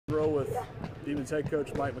Row with Demons head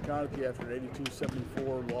coach Mike McConathy after an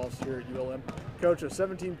 82-74 loss here at ULM. Coach, a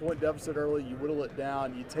 17-point deficit early, you whittle it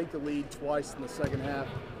down, you take the lead twice in the second half.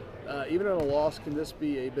 Even in a loss, can this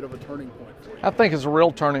be a bit of a turning point for you? I think it's a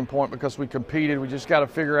real turning point because we competed. We just got to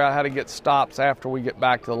figure out how to get stops after we get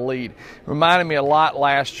back to the lead. It reminded me a lot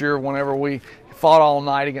last year whenever we fought all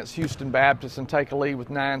night against Houston Baptist and take a lead with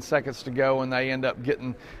 9 seconds to go, and they end up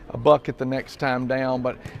getting a bucket the next time down.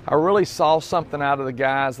 But I really saw something out of the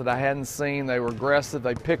guys that I hadn't seen. They were aggressive,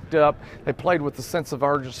 they picked up, they played with a sense of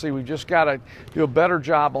urgency. We've just got to do a better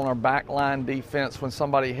job on our backline defense when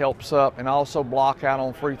somebody helps up, and also block out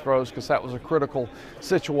on free throws, because that was a critical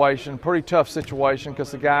situation, pretty tough situation, because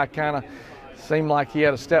the guy kind of seemed like he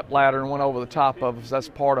had a step ladder and went over the top of us. That's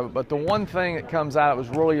part of it. But the one thing that comes out, it was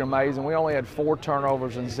really amazing. We only had 4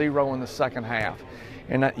 turnovers and 0 in the second half.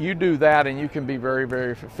 And you do that and you can be very,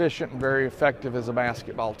 very efficient and very effective as a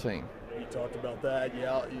basketball team. You talked about that.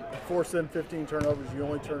 Yeah, you forced them 15 turnovers. You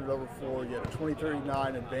only turned it over 4. You had a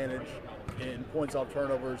 20-39 advantage in points off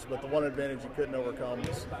turnovers, but the one advantage you couldn't overcome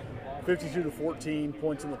was 52-14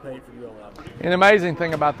 points in the paint for ULM. And the amazing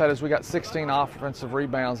thing about that is we got 16 offensive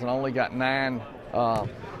rebounds and only got 9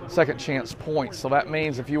 second chance points. So that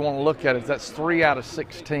means, if you want to look at it, that's 3 out of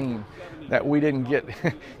 16 that we didn't get.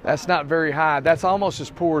 That's not very high. That's almost as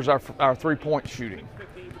poor as our three-point shooting.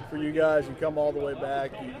 For you guys, you come all the way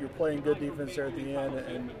back, you're playing good defense there at the end,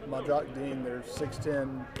 and Majak Dean, their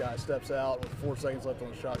 6'10" guy, steps out with 4 seconds left on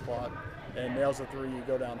the shot clock and nails a 3. You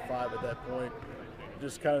go down 5 at that point.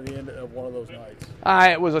 Just kind of the end of one of those nights.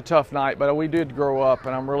 It was a tough night, but we did grow up,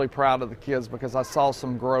 and I'm really proud of the kids because I saw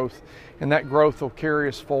some growth, and that growth will carry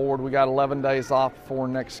us forward. We got 11 days off before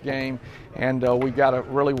next game, and we've got to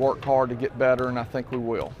really work hard to get better, and I think we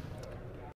will.